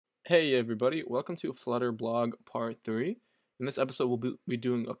Hey everybody, welcome to Flutter blog part 3. In this episode we'll be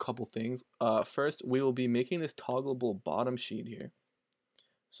doing a couple things. First, we will be making this toggleable bottom sheet here.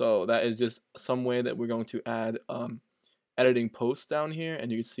 So that is just some way that we're going to add editing posts down here,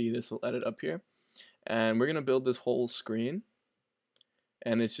 and you can see this will edit up here. And we're going to build this whole screen,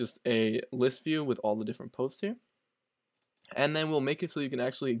 and it's just a list view with all the different posts here. And then we'll make it so you can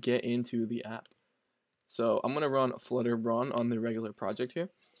actually get into the app. So I'm going to run Flutter run on the regular project here.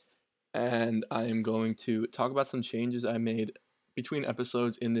 And I am going to talk about some changes I made between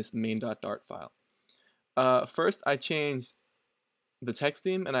episodes in this main.dart file. First, I changed the text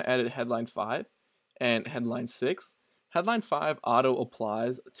theme and I added headline 5 and headline 6. Headline 5 auto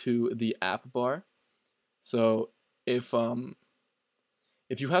applies to the app bar. So if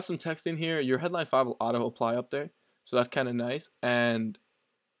you have some text in here, your headline 5 will auto apply up there. So that's kind of nice. And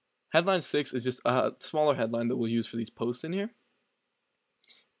headline 6 is just a smaller headline that we'll use for these posts in here.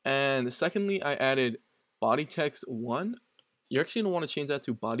 And secondly, I added body text 1. You're actually going to want to change that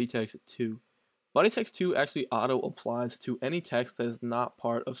to body text 2. Body text 2 actually auto applies to any text that is not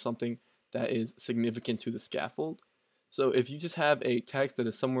part of something that is significant to the scaffold. So if you just have a text that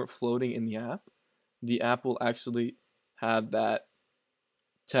is somewhere floating in the app will actually have that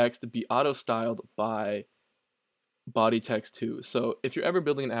text be auto styled by body text 2. So if you're ever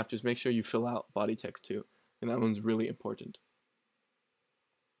building an app, just make sure you fill out body text 2, and that one's really important.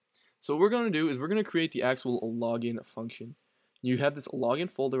 So what we're going to do is we're going to create the actual login function. You have this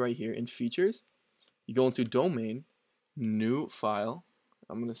login folder right here in features. You go into domain, new file.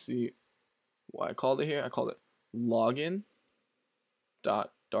 I'm going to see why I called it here. I called it login.dart.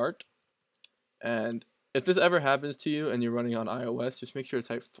 And if this ever happens to you and you're running on iOS, just make sure to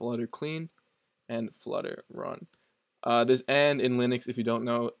type Flutter clean and Flutter run. This and in Linux, if you don't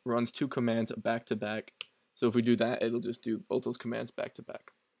know, runs 2 commands back to back. So if we do that, it'll just do both those commands back to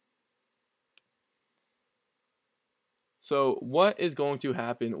back. So what is going to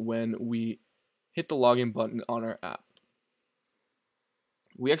happen when we hit the login button on our app?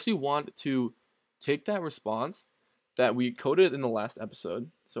 We actually want to take that response that we coded in the last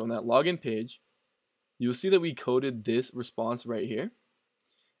episode. So on that login page, you'll see that we coded this response right here.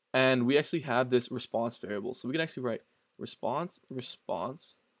 And we actually have this response variable. So we can actually write response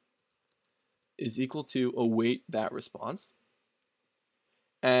is equal to await that response.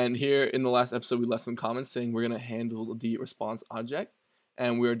 And here in the last episode, we left some comments saying we're going to handle the response object.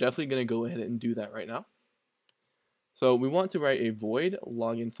 And we're definitely going to go ahead and do that right now. So we want to write a void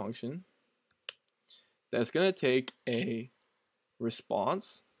login function that's going to take a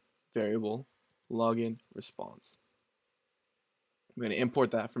response variable login response. I'm going to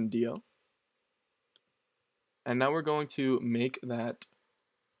import that from do. And now we're going to make that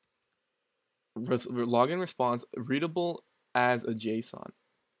login response readable as a JSON.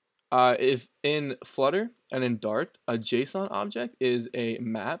 If in Flutter and in Dart, a JSON object is a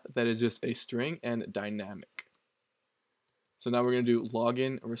map that is just a string and dynamic. So now we're going to do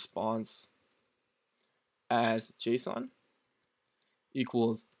login response as JSON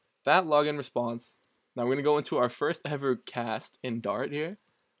equals that login response. Now we're going to go into our first ever cast in Dart here.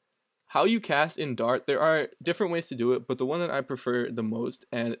 How you cast in Dart, there are different ways to do it, but the one that I prefer the most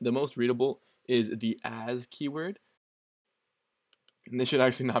and the most readable is the as keyword. And this should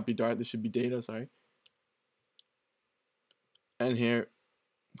actually not be Dart, this should be data, sorry. And here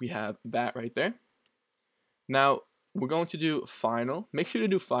we have that right there. Now we're going to do final. Make sure to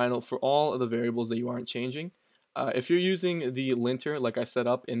do final for all of the variables that you aren't changing. If you're using the linter like I set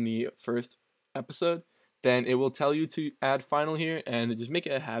up in the first episode, then it will tell you to add final here, and just make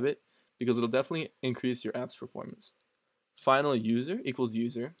it a habit because it'll definitely increase your app's performance. Final user equals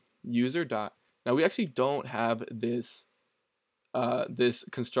user dot. Now we actually don't have this this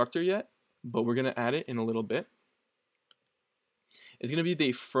constructor yet, but we're going to add it in a little bit. It's going to be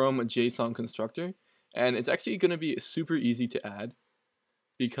the from JSON constructor, and it's actually going to be super easy to add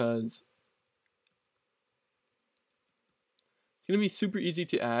because we're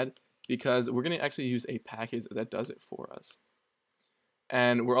going to actually use a package that does it for us.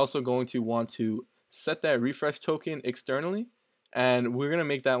 And we're also going to want to set that refresh token externally, and we're going to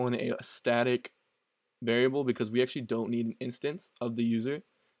make that one a static variable because we actually don't need an instance of the user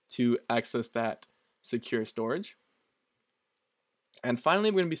to access that secure storage. And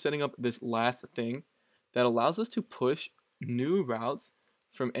finally, we're going to be setting up this last thing that allows us to push new routes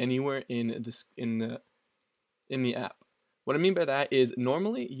from anywhere in the app. What I mean by that is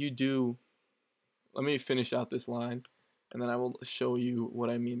normally you do, let me finish out this line and then I will show you what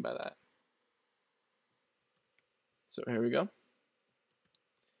I mean by that. So here we go.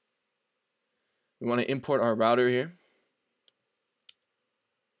 We want to import our router here.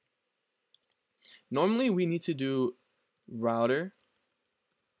 Normally we need to do router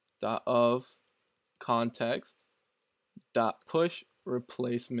dot of context dot push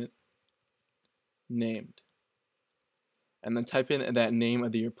replacement named, and then type in that name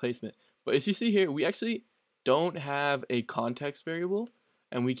of the replacement. But if you see here, we actually don't have a context variable,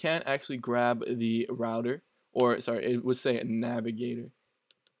 and we can't actually grab the router, or sorry, it would say a navigator.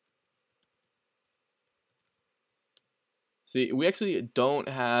 See, we actually don't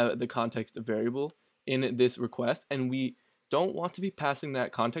have the context variable in this request, and we don't want to be passing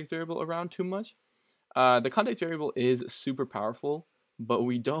that context variable around too much. The context variable is super powerful, but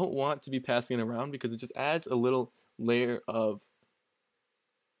we don't want to be passing it around because it just adds a little layer of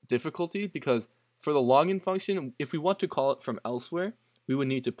difficulty, because for the login function, if we want to call it from elsewhere, we would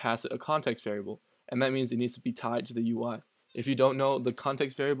need to pass it a context variable, and that means it needs to be tied to the UI. If you don't know, the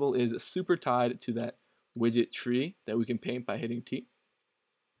context variable is super tied to that widget tree that we can paint by hitting T.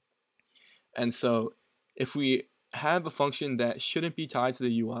 And so if we have a function that shouldn't be tied to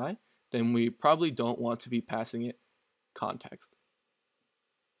the UI, then we probably don't want to be passing it context.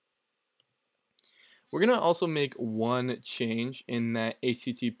 We're going to also make one change in that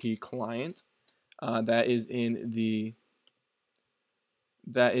HTTP client that is in the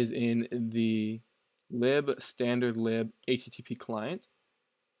lib standard lib HTTP client.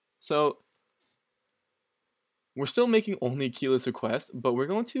 So we're still making only keyless requests, but we're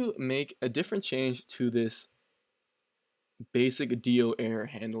going to make a different change to this basic DO error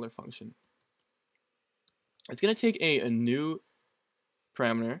handler function. It's going to take a new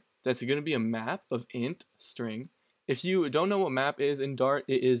parameter that's going to be a map of int string. If you don't know what map is in Dart,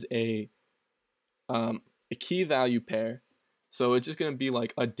 it is a key value pair. So it's just going to be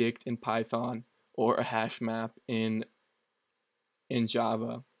like a dict in Python, or a hash map in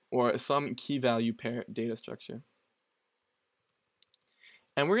Java, or some key value pair data structure.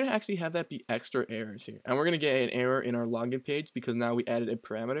 And we're going to actually have that be extra errors here. And we're going to get an error in our login page because now we added a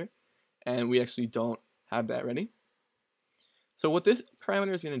parameter and we actually don't have that ready. So what this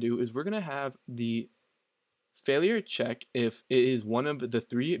parameter is going to do is we're going to have the failure check if it is one of the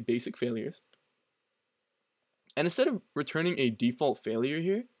 3 basic failures. And instead of returning a default failure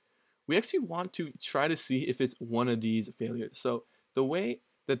here, we actually want to try to see if it's one of these failures. So the way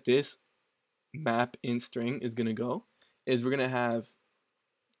that this map in string is going to go is we're going to have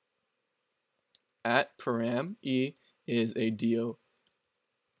at param e is a DO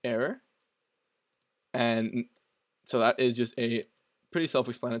error, and so that is just a pretty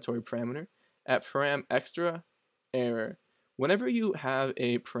self-explanatory parameter. At param extra error, whenever you have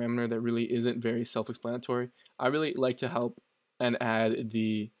a parameter that really isn't very self-explanatory, I really like to help and add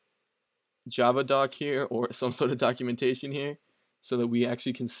the Java doc here, or some sort of documentation here, so that we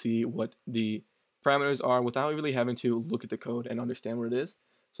actually can see what the parameters are without really having to look at the code and understand what it is.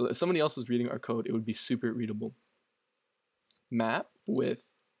 So that if somebody else was reading our code, it would be super readable. Map with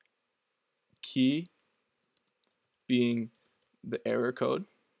key being the error code.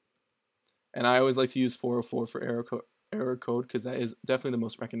 And I always like to use 404 for error code because that is definitely the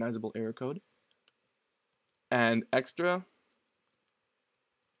most recognizable error code. And extra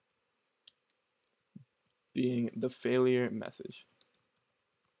being the failure message.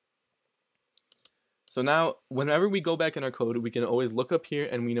 So now, whenever we go back in our code, we can always look up here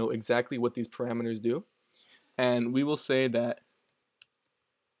and we know exactly what these parameters do. And we will say that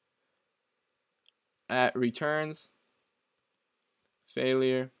at returns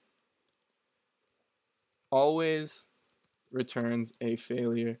failure always returns a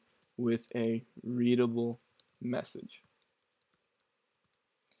failure with a readable message.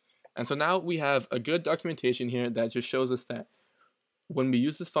 And so now we have a good documentation here that just shows us that when we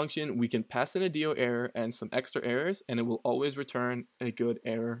use this function, we can pass in a DO error and some extra errors, and it will always return a good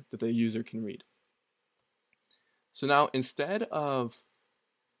error that the user can read. So now, instead of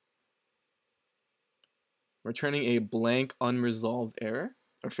returning a blank unresolved error,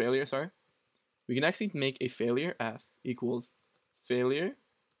 or failure, sorry, we can actually make a failure f equals failure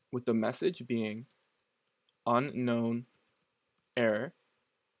with the message being unknown error.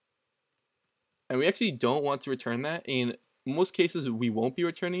 And we actually don't want to return that. In most cases, we won't be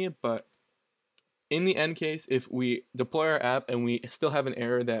returning it, but in the end case, if we deploy our app and we still have an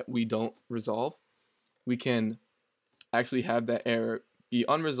error that we don't resolve, we can actually have that error be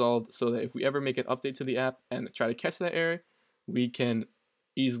unresolved so that if we ever make an update to the app and try to catch that error, we can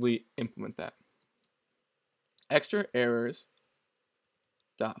easily implement that. Extra errors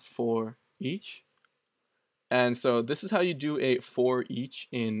dot for each. And so this is how you do a for each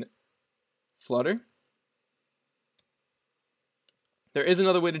in Flutter. There is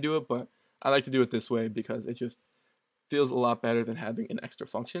another way to do it, but I like to do it this way because it just feels a lot better than having an extra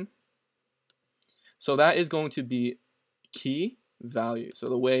function. So that is going to be key value. So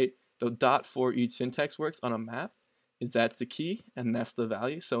the way the dot for each syntax works on a map is that's the key and that's the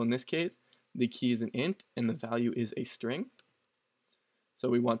value. So in this case, the key is an int and the value is a string. So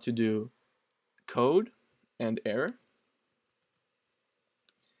we want to do code and error.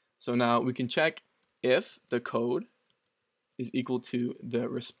 So now we can check if the code is equal to the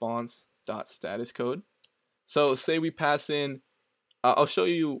response.status code. So say we pass in, I'll show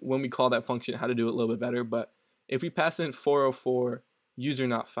you when we call that function how to do it a little bit better, but if we pass in 404 user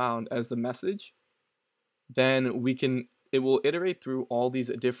not found as the message, then it will iterate through all these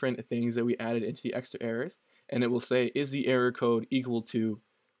different things that we added into the extra errors, and it will say, is the error code equal to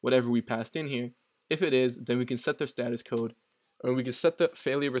whatever we passed in here? If it is, then we can set the status code, or we can set the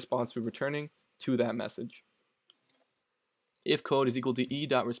failure response we're returning to that message. If code is equal to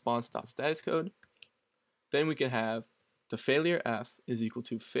e.response.status code, then we can have the failure f is equal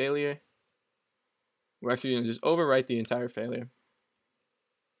to failure. We're actually going to just overwrite the entire failure.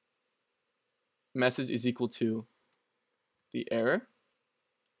 Message is equal to the error,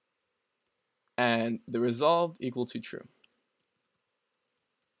 and the resolved equal to true.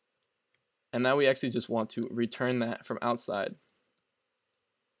 And now we actually just want to return that from outside.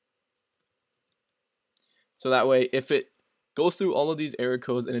 So that way, if it goes through all of these error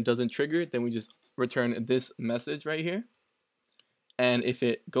codes and it doesn't trigger, then we just return this message right here. And if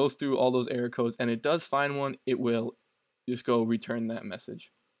it goes through all those error codes and it does find one, it will just go return that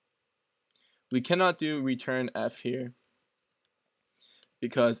message. We cannot do return f here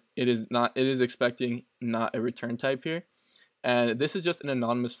because it is expecting not a return type here. And this is just an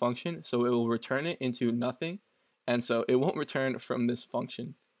anonymous function, so it will return it into nothing, and so it won't return from this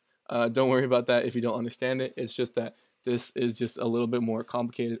function. Don't worry about that if you don't understand it. It's just that this is just a little bit more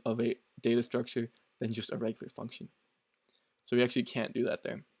complicated of a data structure than just a regular function. So we actually can't do that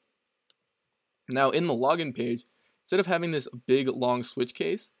there. Now in the login page, instead of having this big long switch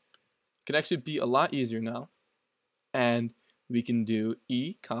case, it can actually be a lot easier now. And we can do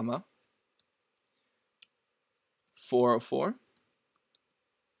e, comma, 404,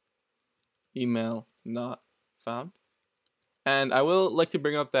 email not found. And I will like to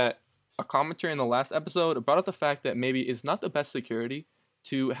bring up that a commentary in the last episode brought up the fact that maybe it's not the best security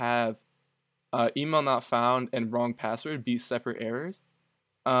to have email not found and wrong password be separate errors.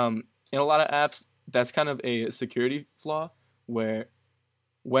 In a lot of apps, that's kind of a security flaw where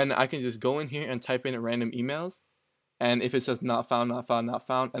when I can just go in here and type in random emails, and if it says not found, not found, not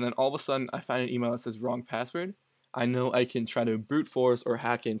found, and then all of a sudden I find an email that says wrong password, I know I can try to brute force or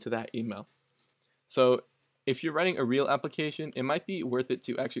hack into that email. So if you're writing a real application, it might be worth it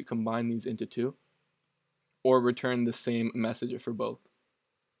to actually combine these into two or return the same message for both.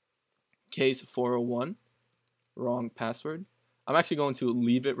 Case 401, wrong password. I'm actually going to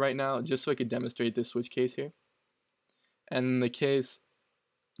leave it right now just so I could demonstrate this switch case here. And in the case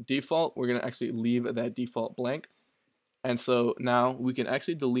default, we're going to actually leave that default blank. And so now we can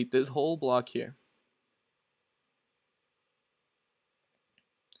actually delete this whole block here.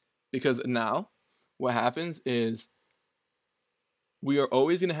 Because now what happens is we are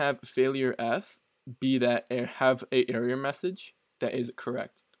always going to have failure f be that have a error message that is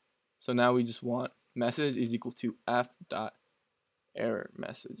correct. So now we just want message is equal to f dot error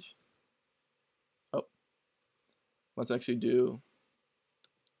message. Oh, let's actually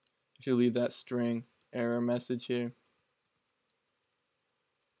leave that string error message here.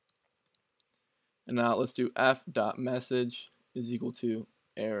 And now let's do f dot message is equal to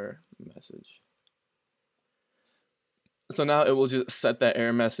error message. So now it will just set that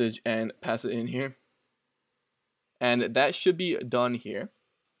error message and pass it in here. And that should be done here.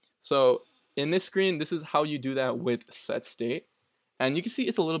 So in this screen, this is how you do that with set state. And you can see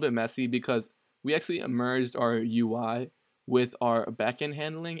it's a little bit messy because we actually merged our UI with our backend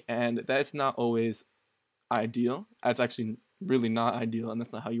handling, and that's not always ideal. That's actually really not ideal, and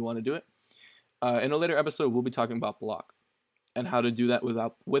that's not how you want to do it. In a later episode, we'll be talking about block and how to do that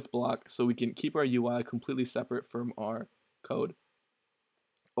with block so we can keep our UI completely separate from our code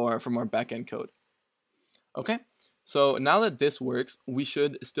or from our backend code. Okay, so now that this works, we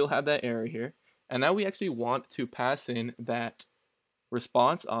should still have that error here. And now we actually want to pass in that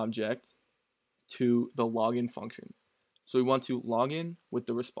response object to the login function. So we want to log in with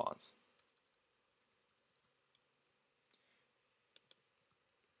the response.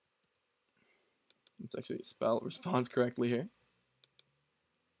 Let's actually spell response correctly here.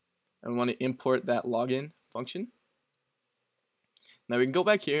 And we want to import that login function. Now we can go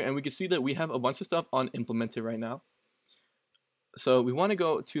back here and we can see that we have a bunch of stuff unimplemented right now. So we want to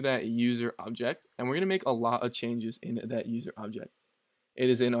go to that user object, and we're going to make a lot of changes in that user object. it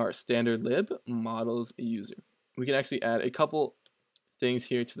is in our standard lib models user. We can actually add a couple things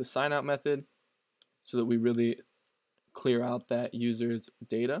here to the sign out method so that we really clear out that user's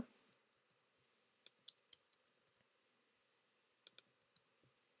data.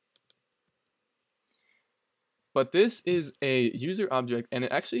 But this is a user object, and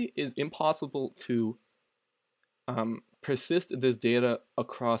it actually is impossible to persist this data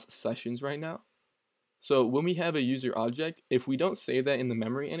across sessions right now. So when we have a user object, if we don't save that in the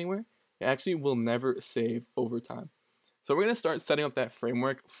memory anywhere, it actually will never save over time. So we're going to start setting up that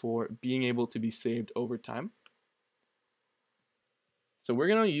framework for being able to be saved over time. So we're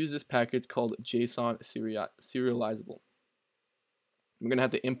going to use this package called JSON serializable. We're going to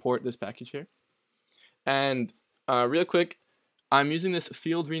have to import this package here. And real quick, I'm using this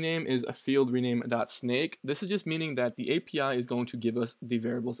field rename is a field rename.snake. This is just meaning that the API is going to give us the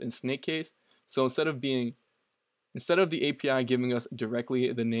variables in snake case. So instead of the API giving us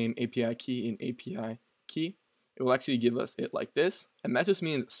directly the name API key in API key, it will actually give us it like this, and that just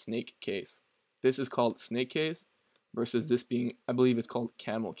means snake case. This is called snake case versus this being, I believe it's called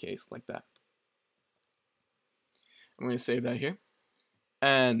camel case, like that. I'm going to save that here.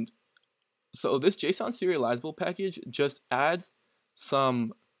 And so this JSON serializable package just adds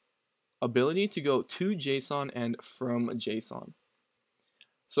some ability to go to JSON and from JSON.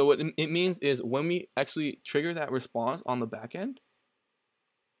 So what it means is when we actually trigger that response on the back end,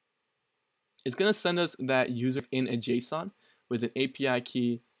 it's going to send us that user in a JSON with an API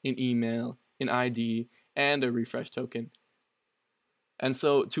key, an email, an ID, and a refresh token. And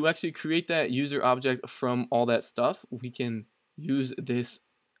so to actually create that user object from all that stuff, we can use this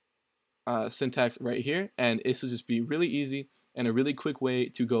syntax right here, and this will just be really easy and a really quick way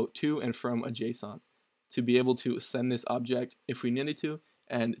to go to and from a JSON to be able to send this object if we needed to,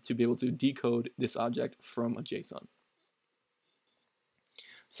 and to be able to decode this object from a JSON.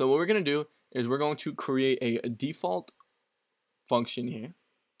 So what we're going to do is we're going to create a default function here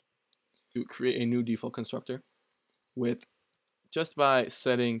to create a new default constructor with just by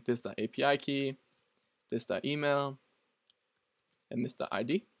setting this.api key, this.email, and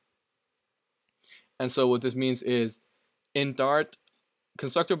this.id. And so what this means is in Dart,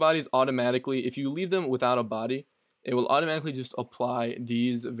 constructor bodies automatically, if you leave them without a body, it will automatically just apply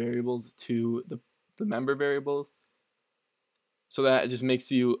these variables to the member variables. So that it just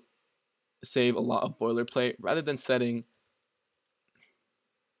makes you save a lot of boilerplate rather than setting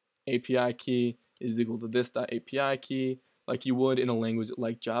API key is equal to this.api key like you would in a language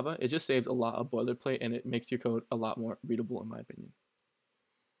like Java. It just saves a lot of boilerplate and it makes your code a lot more readable in my opinion.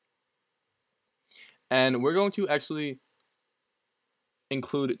 And we're going to actually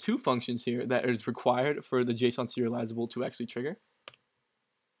include two functions here that is required for the JSON serializable to actually trigger.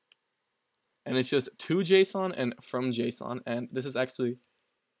 And it's just to JSON and from JSON, and this is actually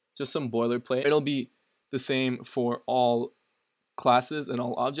just some boilerplate. It'll be the same for all classes and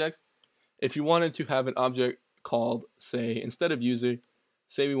all objects. If you wanted to have an object called, say, instead of user,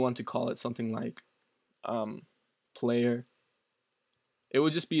 say we want to call it something like player, it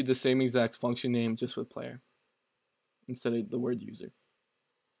would just be the same exact function name just with player instead of the word user.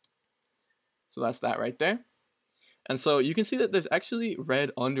 So that's that right there. And so you can see that there's actually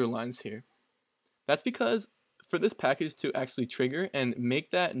red underlines here. That's because for this package to actually trigger and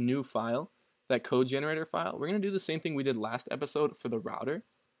make that new file, that code generator file, we're going to do the same thing we did last episode for the router.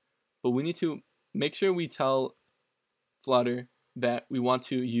 But we need to make sure we tell Flutter that we want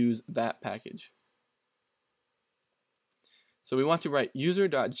to use that package. So we want to write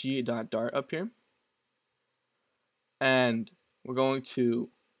user.g.dart up here. And we're going to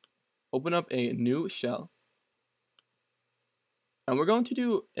open up a new shell. And we're going to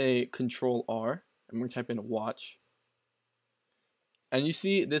do a control R. And we're going to type in watch. And you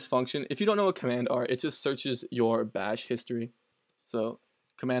see this function. If you don't know what command R, it just searches your bash history. So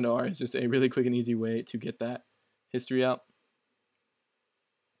command R is just a really quick and easy way to get that history out.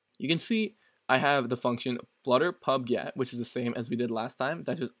 You can see I have the function flutter pub get, which is the same as we did last time.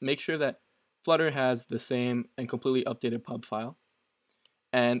 That just makes sure that Flutter has the same and completely updated pub file.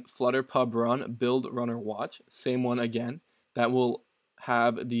 And flutter pub run build runner watch, same one again. That will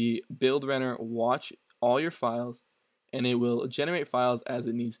have the build runner watch all your files, and it will generate files as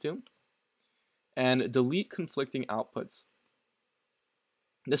it needs to, and delete conflicting outputs.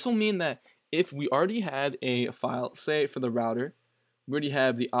 This will mean that if we already had a file, say for the router, we already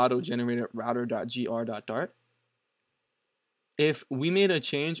have the auto-generated router.gr.dart. If we made a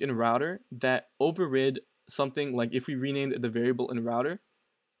change in router that overrid something, like if we renamed the variable in router,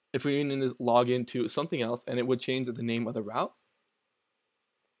 if we renamed this login to something else and it would change the name of the route,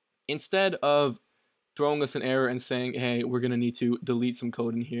 instead of throwing us an error and saying, hey, we're going to need to delete some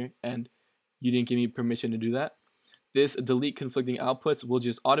code in here, and you didn't give me permission to do that. This delete conflicting outputs will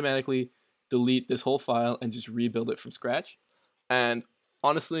just automatically delete this whole file and just rebuild it from scratch. And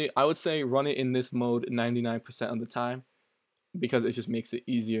honestly, I would say run it in this mode 99% of the time because it just makes it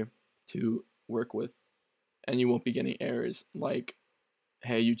easier to work with. And you won't be getting errors like,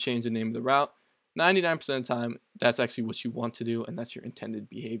 hey, you changed the name of the route. 99% of the time, that's actually what you want to do, and that's your intended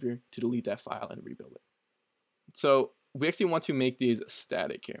behavior, to delete that file and rebuild it. So we actually want to make these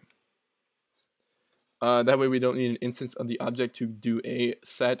static here. That way we don't need an instance of the object to do a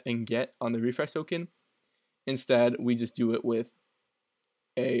set and get on the refresh token. Instead, we just do it with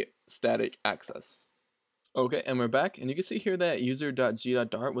a static access. Okay, and we're back, and you can see here that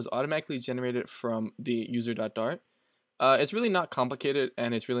user.g.dart was automatically generated from the user.dart. It's really not complicated,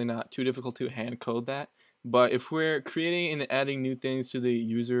 and it's really not too difficult to hand code that. But if we're creating and adding new things to the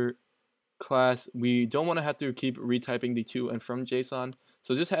user class, we don't want to have to keep retyping the to and from JSON.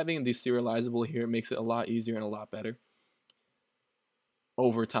 So just having the serializable here makes it a lot easier and a lot better.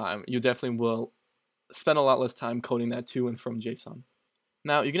 Over time, you definitely will spend a lot less time coding that to and from JSON.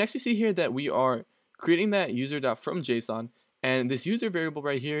 Now you can actually see here that we are creating that user.fromJSON, and this user variable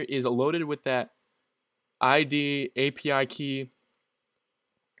right here is loaded with that ID, API key,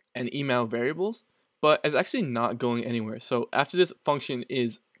 and email variables, but it's actually not going anywhere. So after this function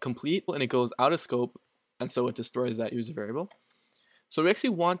is complete and it goes out of scope, and so it destroys that user variable. So we actually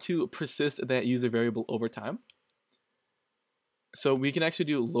want to persist that user variable over time. So we can actually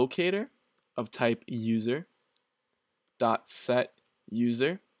do locator of type user dot set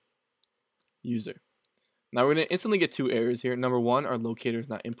user. Now we're going to instantly get two errors here. Number one, our locator is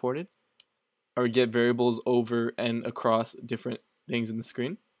not imported, or get variables over and across different things in the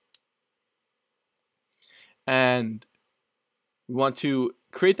screen. And we want to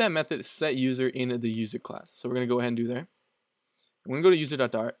create that method set user in the user class. So we're going to go ahead and do there. I'm going to go to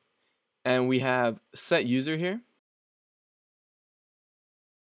user.dart, and we have set user here.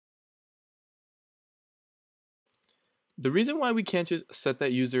 The reason why we can't just set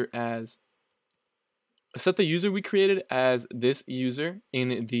the user we created as this user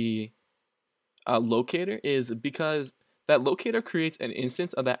in the locator is because that locator creates an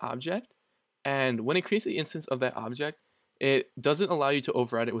instance of that object, and when it creates the instance of that object, it doesn't allow you to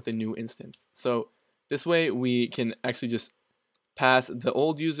override it with a new instance. So this way we can actually just pass the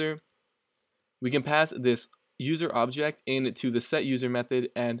old user, we can pass this user object into the set user method,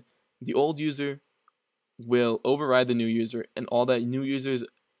 and the old user will override the new user, and all that new user's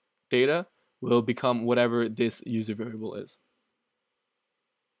data will become whatever this user variable is.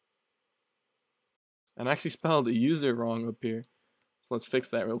 And I actually spelled user wrong up here, so let's fix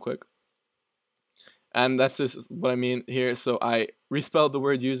that real quick. And that's just what I mean here. So I respelled the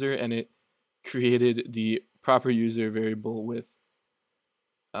word user, and it created the proper user variable with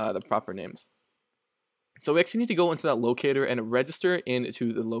the proper names. So we actually need to go into that locator and register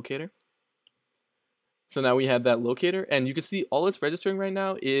into the locator. So now we have that locator, and you can see all it's registering right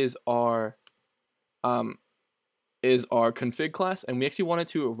now is our config class, and we actually wanted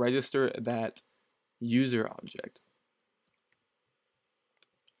to register that user object.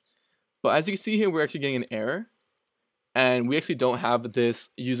 But as you can see here, we're actually getting an error, and we actually don't have this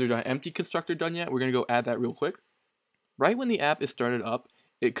user.empty constructor done yet. We're going to go add that real quick. Right when the app is started up,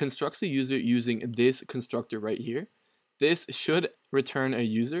 it constructs the user using this constructor right here. This should return a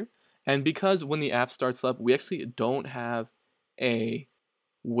user, and because when the app starts up, we actually don't have a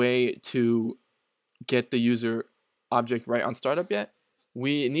way to get the user object right on startup yet,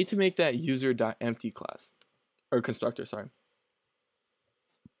 we need to make that user.empty class, or constructor, sorry.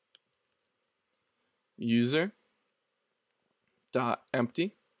 User.empty,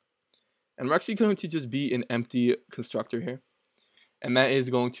 and we're actually going to just be an empty constructor here, and that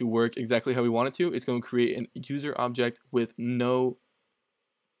is going to work exactly how we want it to. It's going to create a user object with no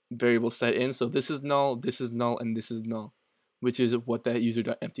variable set in, so this is null, and this is null, which is what that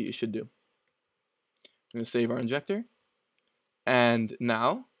user.empty should do. I'm going to save our injector, and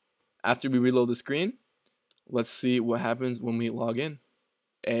now after we reload the screen, let's see what happens when we log in.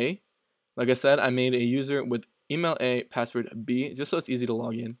 Like I said, I made a user with email A, password B, just so it's easy to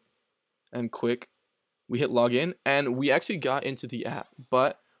log in and quick. We hit login, and we actually got into the app,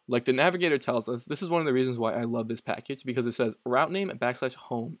 but like the navigator tells us, this is one of the reasons why I love this package, because it says route name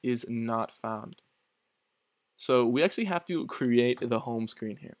 /home is not found. So we actually have to create the home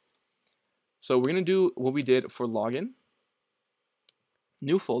screen here. So we're going to do what we did for login.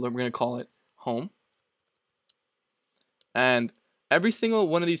 New folder, we're going to call it home. And every single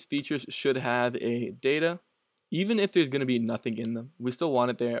one of these features should have a data, even if there's going to be nothing in them. We still want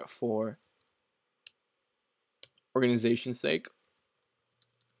it there for organization's sake,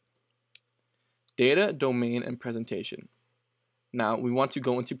 data, domain, and presentation. Now we want to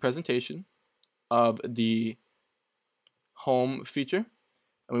go into presentation of the home feature,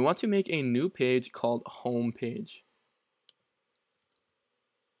 and we want to make a new page called home page.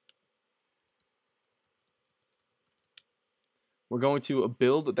 We're going to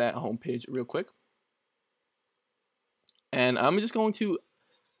build that home page real quick. And I'm just going to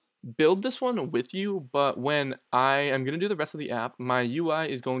build this one with you, but when I am going to do the rest of the app, my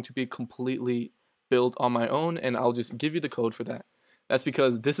UI is going to be completely built on my own, and I'll just give you the code for that. That's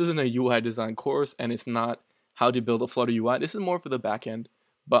because this isn't a UI design course, and it's not how to build a Flutter UI. This is more for the back end,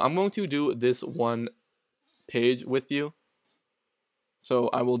 but I'm going to do this one page with you, so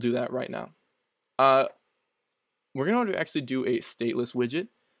I will do that right now. We're going to actually do a stateless widget.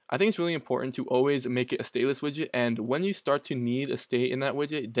 I think it's really important to always make it a stateless widget, and when you start to need a state in that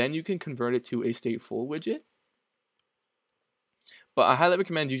widget, then you can convert it to a stateful widget. But I highly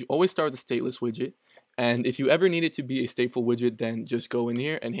recommend you always start with a stateless widget, and if you ever need it to be a stateful widget, then just go in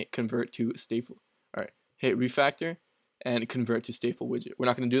here and hit convert to stateful. Alright, hit refactor and convert to stateful widget. We're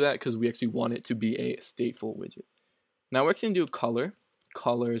not going to do that because we actually want it to be a stateful widget. Now we're actually going to do color,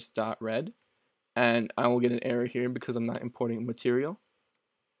 colors.red, and I will get an error here because I'm not importing material.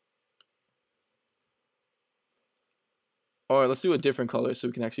 Or let's do a different color so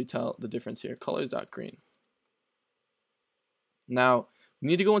we can actually tell the difference here. Colors.green. Now, we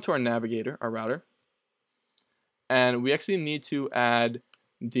need to go into our navigator, our router, and we actually need to add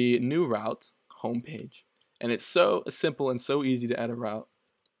the new route, homepage. And it's so simple and so easy to add a route.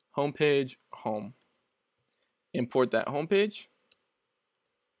 Homepage, home. Import that homepage.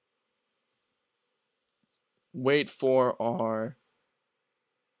 Wait for our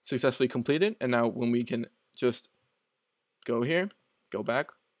successfully completed, and now when we can just go here, go back,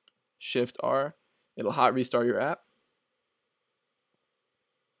 Shift R, it'll hot restart your app.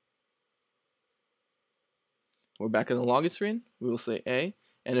 We're back in the login screen. We will say A,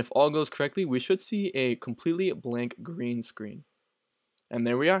 and if all goes correctly, we should see a completely blank green screen. And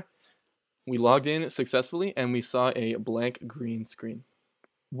there we are. We logged in successfully, and we saw a blank green screen.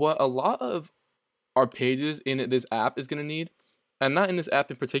 What a lot of our pages in this app is going to need, and not in this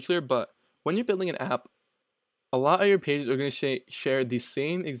app in particular, but when you're building an app, a lot of your pages are going to share the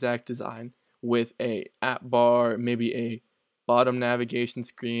same exact design with a app bar, maybe a bottom navigation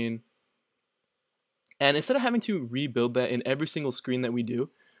screen. And instead of having to rebuild that in every single screen that we do,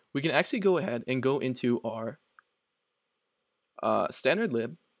 we can actually go ahead and go into our standard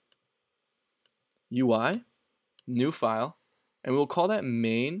lib, UI, new file, and we'll call that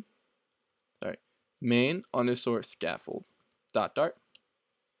main underscore scaffold dot dart.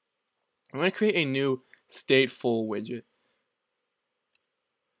 I'm going to create a new stateful widget.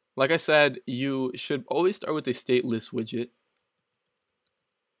 Like I said, you should always start with a stateless widget,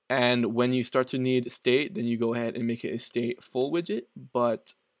 and when you start to need state, then you go ahead and make it a stateful widget.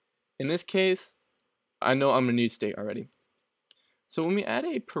 But in this case, I know I'm going to need state already. So when we add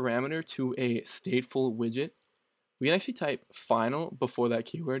a parameter to a stateful widget, we can actually type final before that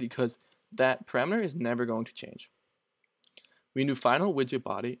keyword because that parameter is never going to change. We can do final widget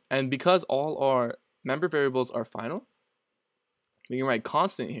body, and because all our member variables are final, we can write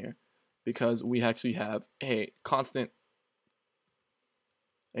constant here because we actually have a constant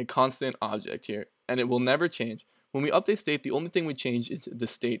object here, and it will never change. When we update state, the only thing we change is the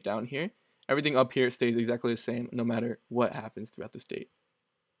state down here. Everything up here stays exactly the same no matter what happens throughout the state.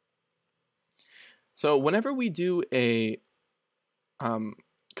 So whenever we do a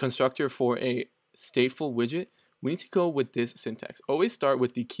constructor for a stateful widget, we need to go with this syntax. Always start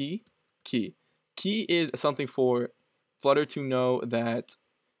with the key. Key is something for Flutter to know that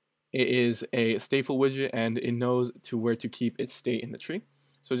it is a stateful widget and it knows to where to keep its state in the tree.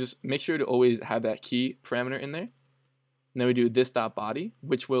 So just make sure to always have that key parameter in there. And then we do this.body,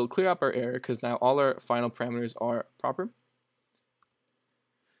 which will clear up our error because now all our final parameters are proper.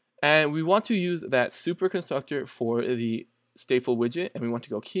 And we want to use that super constructor for the stateful widget, and we want to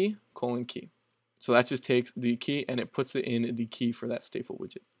go key, key. So that just takes the key and it puts it in the key for that stateful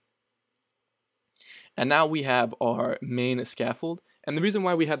widget. And now we have our main scaffold. And the reason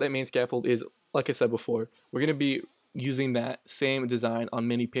why we have that main scaffold is, like I said before, we're going to be using that same design on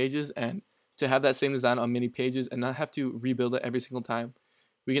many pages, and to have that same design on many pages and not have to rebuild it every single time,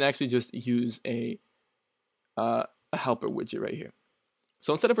 we can actually just use a helper widget right here.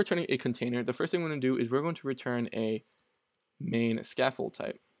 So instead of returning a container, the first thing we're going to do is we're going to return a main scaffold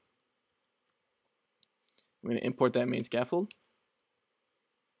type. We're going to import that main scaffold,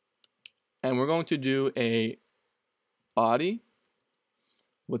 and we're going to do a body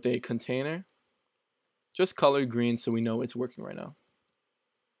with a container just color green so we know it's working right now.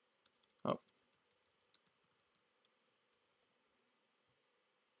 Oh.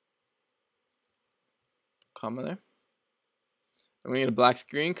 Comma there. And we need a black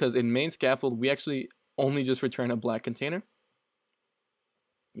screen because in main scaffold, we actually only just return a black container.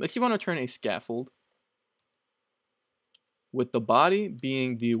 Next, you want to return a scaffold with the body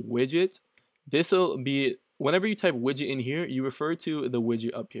being the widget. This will be, whenever you type widget in here, you refer to the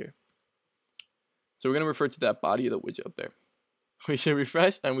widget up here. So we're going to refer to that body of the widget up there. We should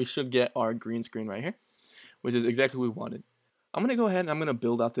refresh and we should get our green screen right here, which is exactly what we wanted. I'm going to go ahead and I'm going to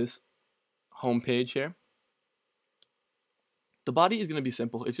build out this home page here. The body is going to be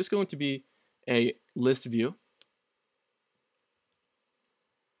simple. It's just going to be a list view.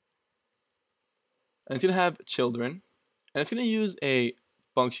 And it's going to have children. And it's going to use a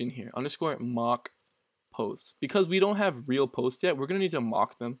function here, underscore mock posts. Because we don't have real posts yet, we're going to need to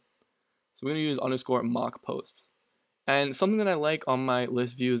mock them. So we're going to use underscore mock posts. And something that I like on my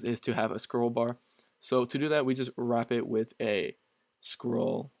list views is to have a scroll bar. So to do that, we just wrap it with a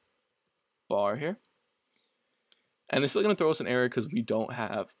scroll bar here. And it's still going to throw us an error because we don't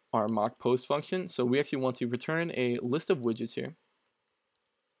have our mock post function. So we actually want to return a list of widgets here.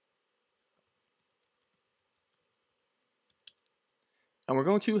 And we're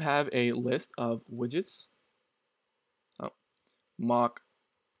going to have a list of widgets. Mock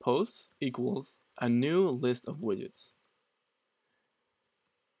posts equals a new list of widgets.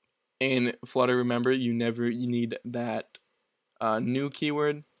 In Flutter, remember, you need that new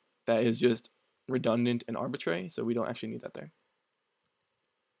keyword that is just redundant and arbitrary, so we don't actually need that there.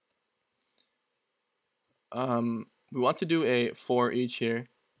 We want to do a for each here.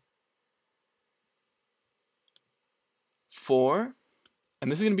 For,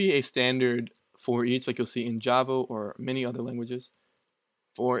 and this is going to be a standard for each, like you'll see in Java or many other languages.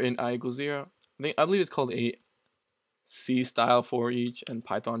 For in I equals 0. I believe it's called a C style for each, and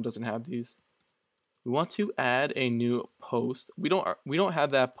Python doesn't have these. We want to add a new post. We don't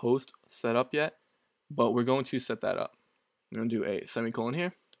have that post set up yet, but we're going to set that up. I'm going to do a semicolon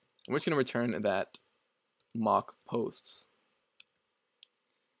here. And we're just going to return that mock posts.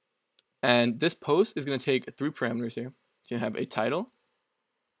 And this post is going to take 3 parameters here. So you have a title.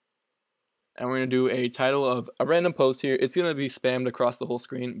 And we're going to do a title of a random post here. It's going to be spammed across the whole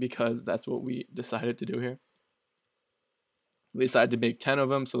screen because that's what we decided to do here. We decided to make 10 of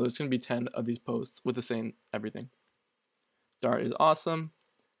them, so there's going to be 10 of these posts with the same everything. Dart is awesome.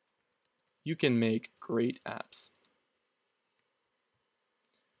 You can make great apps.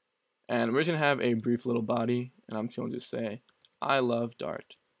 And we're just going to have a brief little body, and I'm going to just say, I love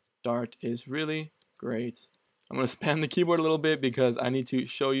Dart. Dart is really great. I'm going to spam the keyboard a little bit because I need to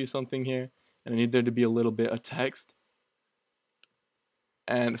show you something here, and I need there to be a little bit of text.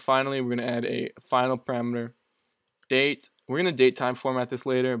 And finally, we're going to add a final parameter, date. We're going to date time format this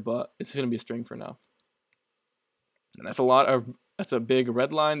later, but it's going to be a string for now. And that's a big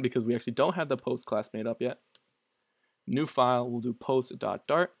red line because we actually don't have the post class made up yet. New file, we'll do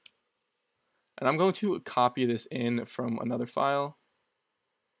post.dart. And I'm going to copy this in from another file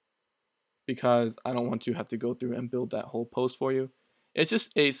because I don't want to have to go through and build that whole post for you. It's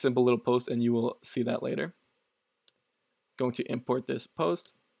just a simple little post, and you will see that later. Going to import this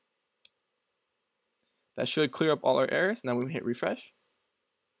post. That should clear up all our errors. Now when we hit refresh,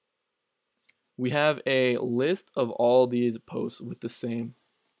 we have a list of all these posts with the same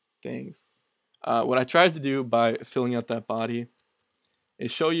things. What I tried to do by filling out that body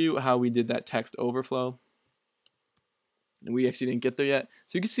is show you how we did that text overflow. And we actually didn't get there yet.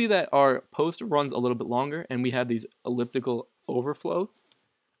 So you can see that our post runs a little bit longer and we have these elliptical overflow.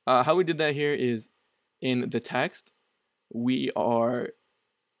 How we did that here is in the text, we are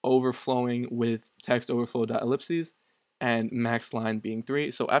overflowing with text overflow.ellipses and max line being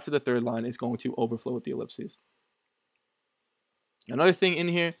 3. So after the third line, it's going to overflow with the ellipses. Another thing in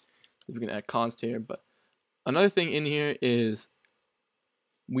here, we're going to add const here, but another thing in here is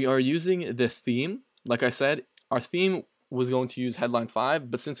we are using the theme. Like I said, our theme was going to use headline 5,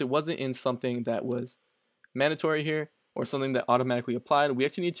 but since it wasn't in something that was mandatory here or something that automatically applied, we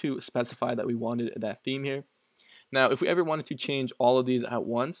actually need to specify that we wanted that theme here. Now, if we ever wanted to change all of these at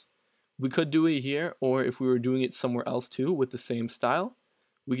once, we could do it here, or if we were doing it somewhere else too with the same style,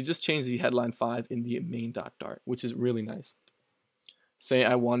 we could just change the headline 5 in the main.dart, which is really nice. Say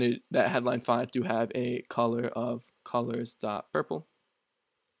I wanted that headline 5 to have a color of colors.purple.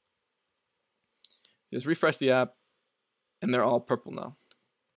 Just refresh the app, and they're all purple now.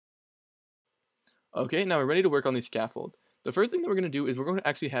 Okay, now we're ready to work on the scaffold. The first thing that we're going to do is we're going to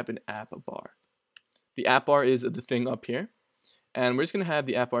actually have an app bar. The app bar is the thing up here, and we're just going to have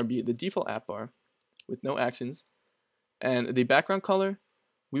the app bar be the default app bar with no actions. And the background color,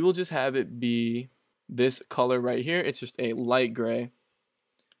 we will just have it be this color right here. It's just a light gray.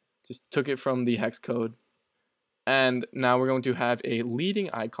 Just took it from the hex code. And now we're going to have a leading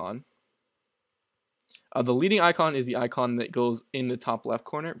icon. The leading icon is the icon that goes in the top left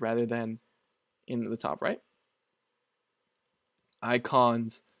corner rather than in the top right.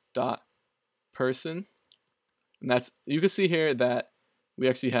 Icons dot person, and that's, you can see here that we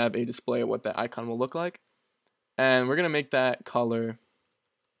actually have a display of what that icon will look like, and we're gonna make that color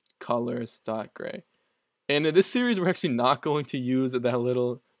colors.gray. And in this series, we're actually not going to use that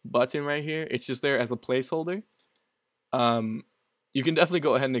little button right here. It's just there as a placeholder. You can definitely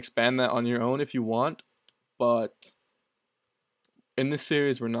go ahead and expand that on your own if you want, but in this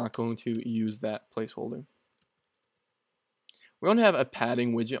series, we're not going to use that placeholder. We're going to have a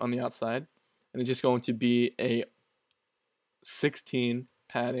padding widget on the outside, and it's just going to be a 16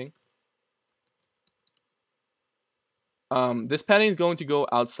 padding. This padding is going to go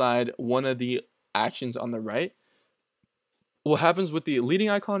outside one of the actions on the right. What happens with the leading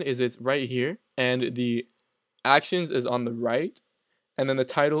icon is it's right here, and the actions is on the right, and then the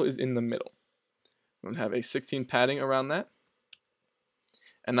title is in the middle. We're going to have a 16 padding around that.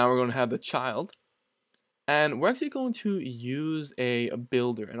 And now we're going to have the child. And we're actually going to use a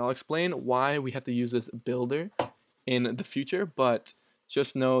builder, and I'll explain why we have to use this builder in the future, but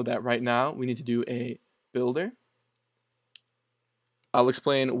just know that right now we need to do a builder. I'll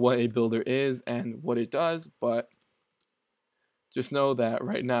explain what a builder is and what it does, but just know that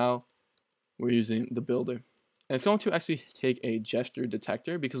right now we're using the builder. And it's going to actually take a gesture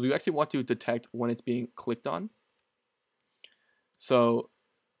detector because we actually want to detect when it's being clicked on. So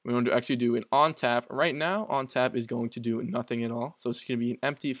we're going to actually do an onTap. Right now, onTap is going to do nothing at all. So it's going to be an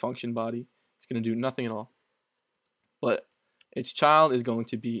empty function body. It's going to do nothing at all. But its child is going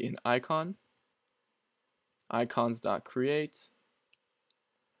to be an icon. Icons.create.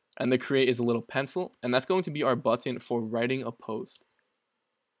 And the create is a little pencil. And that's going to be our button for writing a post.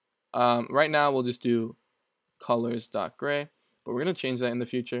 Right now, we'll just do colors.gray. But we're going to change that in the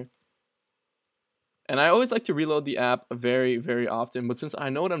future. And I always like to reload the app very, very often, but since I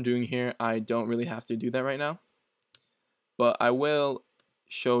know what I'm doing here, I don't really have to do that right now. But I will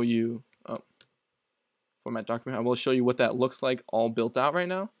show you, format document, I will show you what that looks like all built out right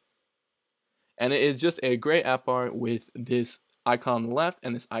now. And it is just a gray app bar with this icon on the left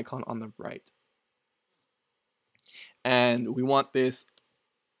and this icon on the right. And we want this,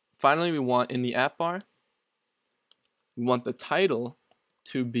 finally we want in the app bar, we want the title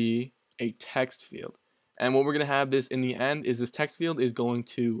to be a text field. And what we're going to have this in the end is this text field is going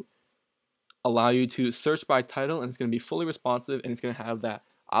to allow you to search by title, and it's going to be fully responsive, and it's going to have that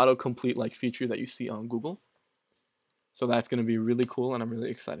autocomplete like feature that you see on Google. So that's going to be really cool, and I'm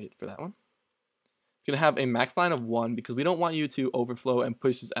really excited for that one. It's going to have a max line of 1 because we don't want you to overflow and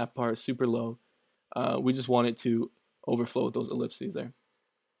push this app bar super low. We just want it to overflow with those ellipses there.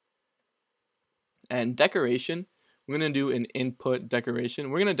 And decoration, we're going to do an input decoration.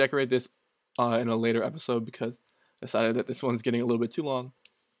 We're going to decorate this in a later episode because I decided that this one's getting a little bit too long.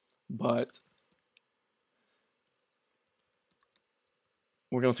 But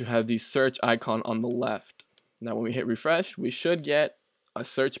we're going to have the search icon on the left. Now when we hit refresh, we should get a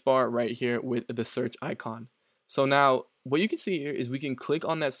search bar right here with the search icon. So now what you can see here is we can click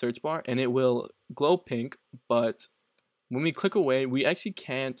on that search bar and it will glow pink, but when we click away, we actually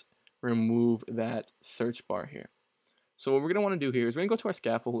can't remove that search bar here. So what we're going to want to do here is we're going to go to our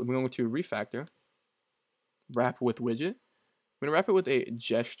scaffold, and we're going to refactor, wrap with widget. We're going to wrap it with a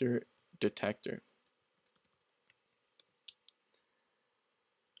gesture detector.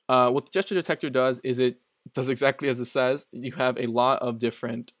 What the gesture detector does is it does exactly as it says. You have a lot of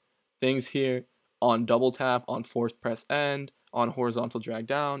different things here on double tap, on force press end, on horizontal drag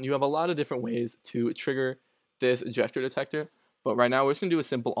down. You have a lot of different ways to trigger this gesture detector, but right now we're just going to do a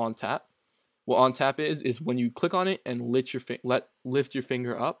simple on tap. What on tap is when you click on it and lift your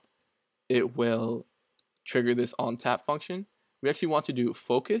finger up, it will trigger this on tap function. We actually want to do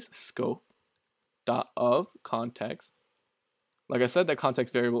focus scope dot of context. Like I said, that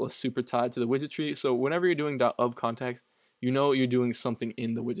context variable is super tied to the widget tree, so whenever you're doing dot of context, you know you're doing something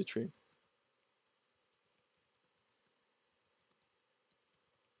in the widget tree.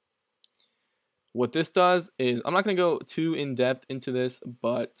 What this does is, I'm not going to go too in depth into this,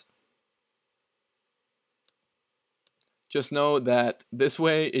 but just know that this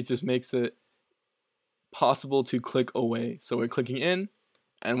way it just makes it possible to click away. So we're clicking in,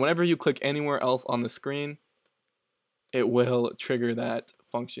 and whenever you click anywhere else on the screen, it will trigger that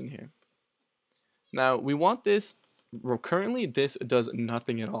function here. Now we want this, currently this does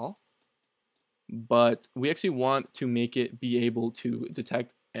nothing at all, but we actually want to make it be able to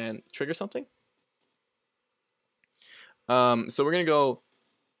detect and trigger something. So we're gonna go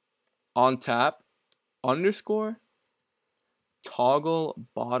on tap underscore toggle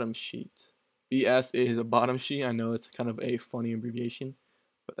bottom sheet. BS is a bottom sheet. I know it's kind of a funny abbreviation,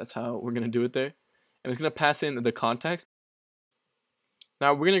 but that's how we're gonna do it there. And it's gonna pass in the context.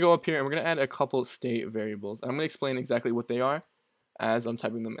 Now we're gonna go up here and we're gonna add a couple state variables. I'm gonna explain exactly what they are as I'm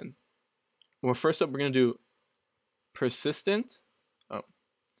typing them in. Well, first up, we're gonna do persistent. Oh,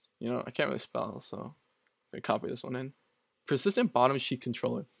 I can't really spell, so I'm gonna copy this one in. Persistent bottom sheet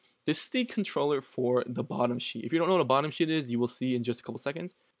controller. This is the controller for the bottom sheet. If you don't know what a bottom sheet is, you will see in just a couple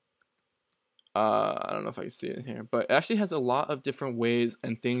seconds. I don't know if I can see it in here, but it actually has a lot of different ways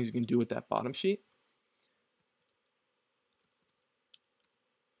and things you can do with that bottom sheet.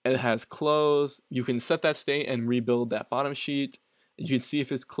 It has close. You can set that state and rebuild that bottom sheet. You can see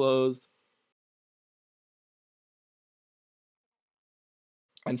if it's closed.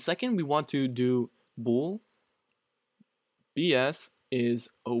 And second, we want to do bool. BS is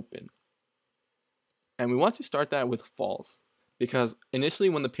open. And we want to start that with false, because initially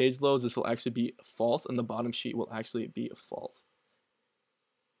when the page loads, this will actually be false and the bottom sheet will actually be false.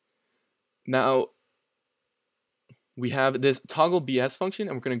 Now, we have this toggle BS function,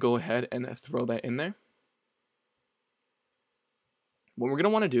 and we're going to go ahead and throw that in there. What we're going to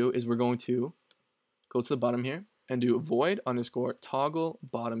want to do is we're going to go to the bottom here and do void underscore toggle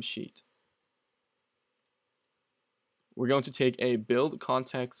bottom sheet. We're going to take a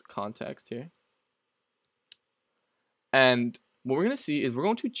BuildContext context here. And what we're going to see is we're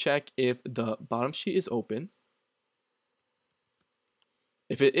going to check if the bottom sheet is open.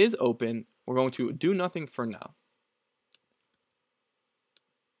 If it is open, we're going to do nothing for now.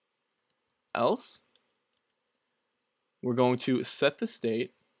 Else, we're going to set the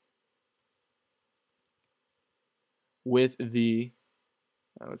state with the,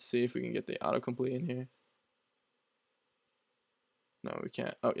 let's see if we can get the autocomplete in here. No, we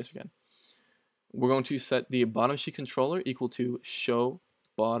can't. Oh, yes, we can. We're going to set the bottom sheet controller equal to show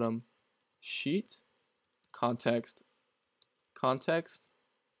bottom sheet context,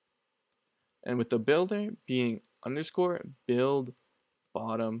 and with the builder being underscore build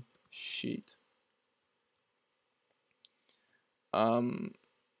bottom sheet. We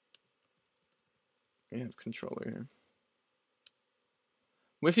have controller here.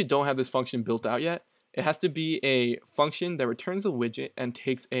 We actually don't have this function built out yet. It has to be a function that returns a widget and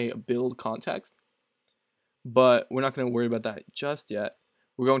takes a build context. But we're not going to worry about that just yet.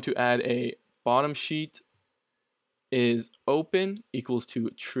 We're going to add a bottom sheet is open equals to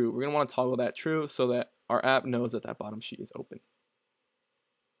true. We're going to want to toggle that true so that our app knows that that bottom sheet is open.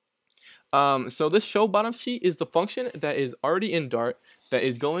 So this show bottom sheet is the function that is already in Dart that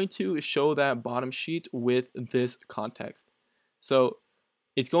is going to show that bottom sheet with this context. So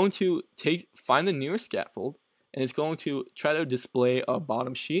it's going to find the nearest scaffold, and it's going to try to display a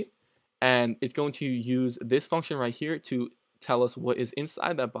bottom sheet, and it's going to use this function right here to tell us what is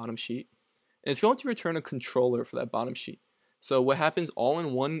inside that bottom sheet, and it's going to return a controller for that bottom sheet. So what happens all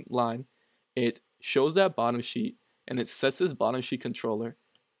in one line, it shows that bottom sheet, and it sets this bottom sheet controller,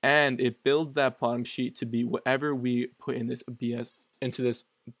 and it builds that bottom sheet to be whatever we put in this into this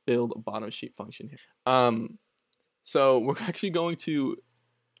build bottom sheet function here. So we're actually going to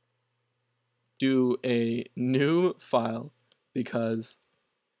do a new file because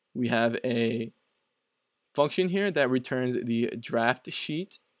we have a function here that returns the draft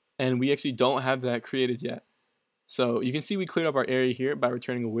sheet, and we actually don't have that created yet. So you can see we cleared up our area here by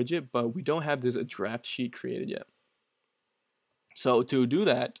returning a widget, but we don't have this draft sheet created yet. So to do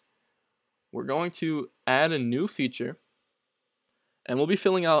that, we're going to add a new feature, and we'll be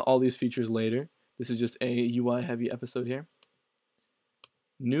filling out all these features later. This is just a UI heavy episode here.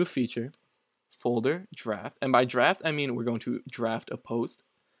 New feature, folder, draft, and by draft I mean we're going to draft a post.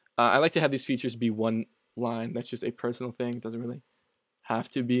 I like to have these features be one line. That's just a personal thing. It doesn't really have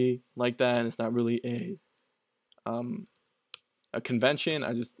to be like that, and it's not really a convention.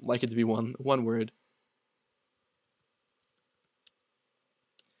 I just like it to be one word.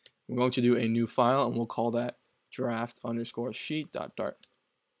 We're going to do a new file, and we'll call that draft underscore sheet.dart.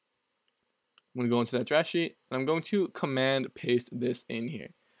 I'm going to go into that draft sheet, and I'm going to command paste this in here.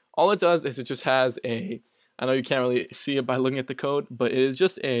 All it does is it just has a, I know you can't really see it by looking at the code, but it is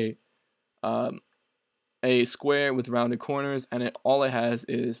just a square with rounded corners, and all it has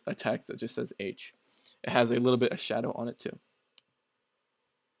is a text that just says H. It has a little bit of shadow on it too.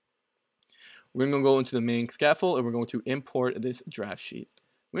 We're going to go into the main scaffold, and we're going to import this draft sheet.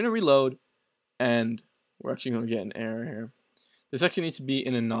 We're going to reload, and we're actually going to get an error here. This actually needs to be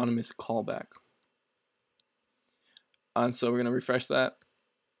an anonymous callback. And so we're going to refresh that.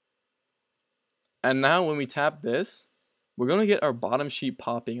 And now when we tap this, we're going to get our bottom sheet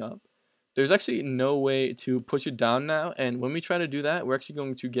popping up. There's actually no way to push it down now. And when we try to do that, we're actually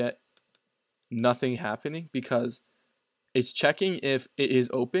going to get nothing happening because it's checking if it is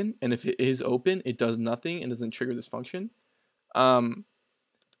open. And if it is open, it does nothing and doesn't trigger this function. We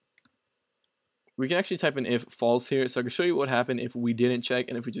can actually type in if false here. So I can show you what happened if we didn't check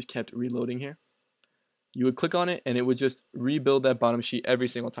and if we just kept reloading here. You would click on it and it would just rebuild that bottom sheet every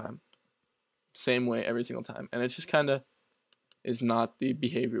single time. Same way every single time. And it just kind of is not the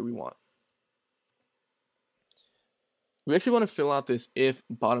behavior we want. We actually want to fill out this if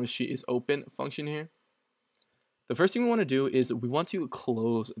bottom sheet is open function here. The first thing we want to do is we want to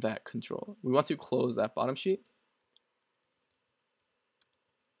close that control. We want to close that bottom sheet.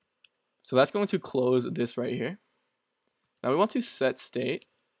 So that's going to close this right here. Now we want to set state,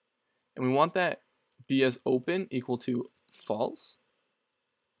 and we want that BS open equal to false.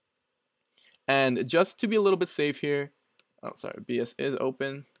 And just to be a little bit safe here, BS is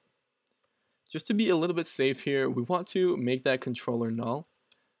open. Just to be a little bit safe here, we want to make that controller null.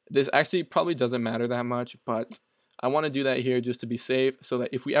 This actually probably doesn't matter that much, but I want to do that here just to be safe so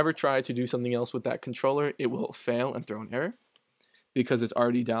that if we ever try to do something else with that controller, it will fail and throw an error because it's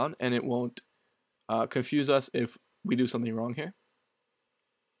already down, and it won't confuse us if we do something wrong here.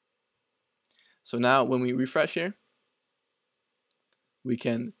 So now when we refresh here, we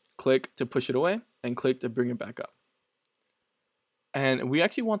can click to push it away and click to bring it back up. And we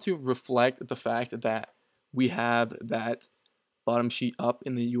actually want to reflect the fact that we have that bottom sheet up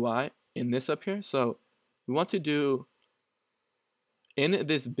in the UI in this up here. So we want to do in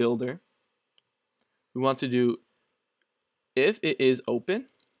this builder, we want to do if it is open,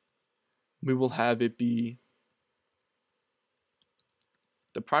 we will have it be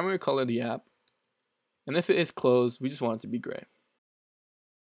the primary color of the app. And if it is closed, we just want it to be gray.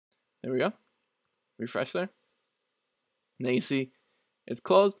 There we go. Refresh there. Now you see it's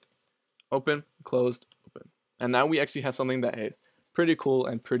closed, open, closed, open. And now we actually have something that is pretty cool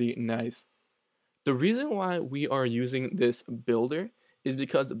and pretty nice. The reason why we are using this builder is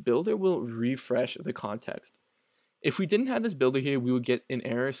because the builder will refresh the context. If we didn't have this builder here, we would get an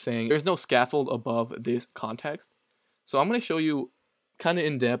error saying there's no scaffold above this context. So I'm going to show you kind of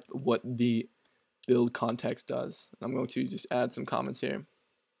in depth what the BuildContext does. I'm going to just add some comments here.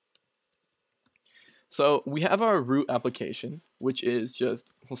 So we have our root application, which is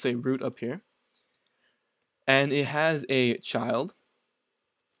just, we'll say root up here. And it has a child.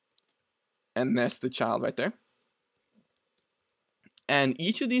 And that's the child right there. And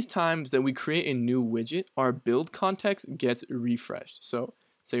each of these times that we create a new widget, our BuildContext gets refreshed. So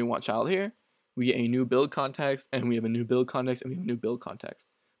say we want child here, we get a new BuildContext, and we have a new BuildContext, and we have a new BuildContext.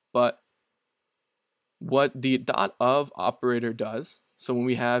 But what the .of operator does, so when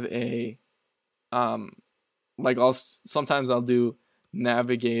we have a, sometimes I'll do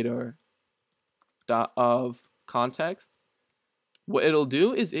navigator .of context. What it'll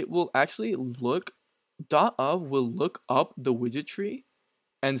do is it will actually look, .of will look up the widget tree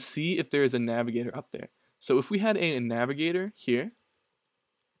and see if there is a navigator up there. So if we had a navigator here,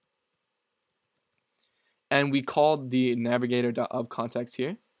 and we called the navigator.of context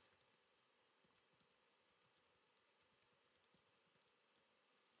here,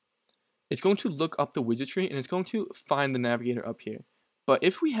 it's going to look up the widget tree and it's going to find the navigator up here. But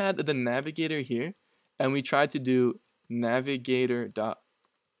if we had the navigator here and we tried to do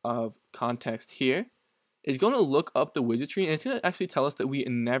navigator.of context here, it's going to look up the widget tree and it's going to actually tell us that we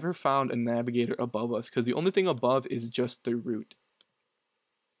never found a navigator above us because the only thing above is just the root.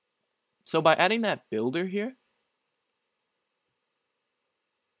 So by adding that builder here,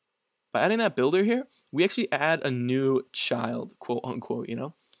 we actually add a new child, quote unquote, you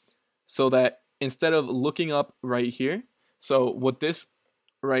know, so that instead of looking up right here, so what this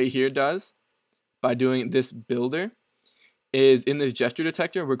right here does by doing this builder is in this gesture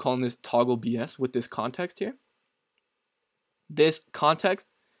detector, we're calling this toggle BS with this context here. This context,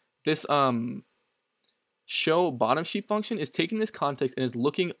 this show bottom sheet function is taking this context and is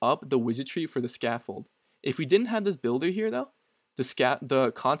looking up the widget tree for the scaffold. If we didn't have this builder here though,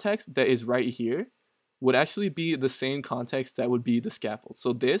 the context that is right here would actually be the same context that would be the scaffold.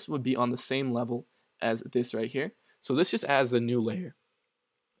 So this would be on the same level as this right here. So this just adds a new layer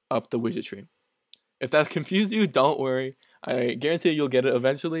up the widget tree. If that confused you, don't worry. I guarantee you'll get it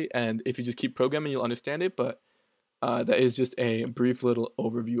eventually, and if you just keep programming, you'll understand it, but that is just a brief little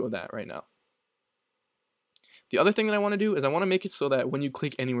overview of that right now. The other thing that I want to do is I want to make it so that when you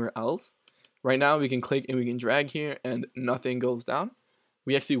click anywhere else, right now we can click and we can drag here and nothing goes down.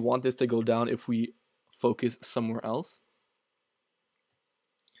 We actually want this to go down if we focus somewhere else.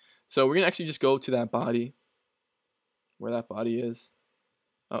 So we're gonna actually just go to that body, where that body is.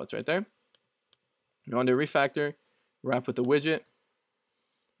 Oh, it's right there. Go under refactor, wrap with the widget.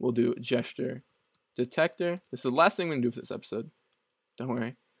 We'll do gesture detector. This is the last thing we're gonna do for this episode. Don't worry,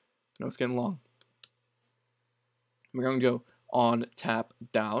 I know it's getting long. We're gonna go on tap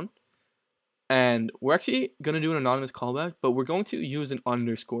down, and we're actually gonna do an anonymous callback, but we're going to use an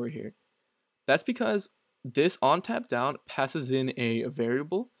underscore here. That's because this on tap down passes in a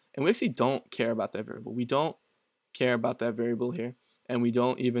variable, and we actually don't care about that variable. We don't care about that variable here, and we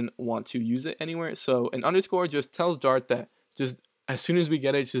don't even want to use it anywhere. So an underscore just tells Dart that just as soon as we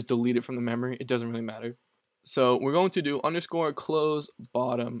get it, just delete it from the memory. It doesn't really matter. So we're going to do underscore close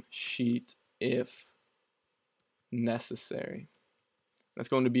bottom sheet if necessary. That's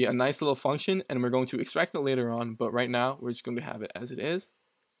going to be a nice little function, and we're going to extract it later on, but right now we're just going to have it as it is.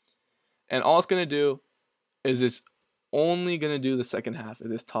 And all it's going to do is it's only going to do the second half of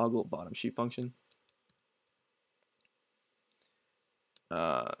this toggle bottom sheet function.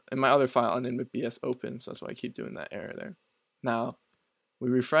 And my other file ended with BS open, so that's why I keep doing that error there. Now we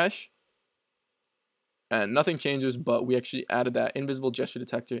refresh, and nothing changes, but we actually added that invisible gesture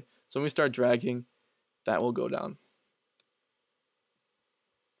detector. So when we start dragging, that will go down.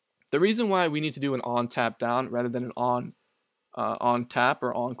 The reason why we need to do an on tap down rather than an on tap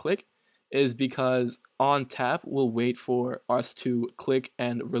or on click is because on tap will wait for us to click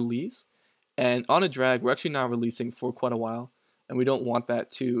and release, and on a drag we're actually not releasing for quite a while, and we don't want that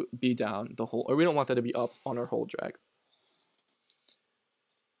to be down the whole, or we don't want that to be up on our whole drag.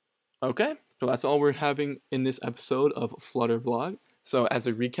 Okay, so that's all we're having in this episode of Flutter Vlog. So as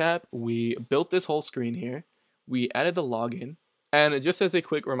a recap, we built this whole screen here, we added the login, and just as a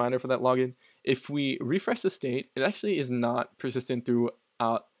quick reminder for that login, if we refresh the state, it actually is not persistent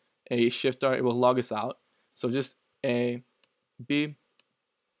throughout a shift Dart. It will log us out. So just A, B.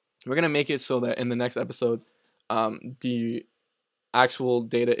 We're going to make it so that in the next episode, the actual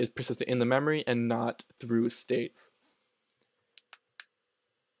data is persistent in the memory and not through states.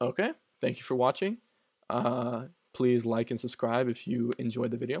 Okay, thank you for watching. Please like and subscribe if you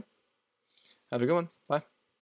enjoyed the video. Have a good one. Bye.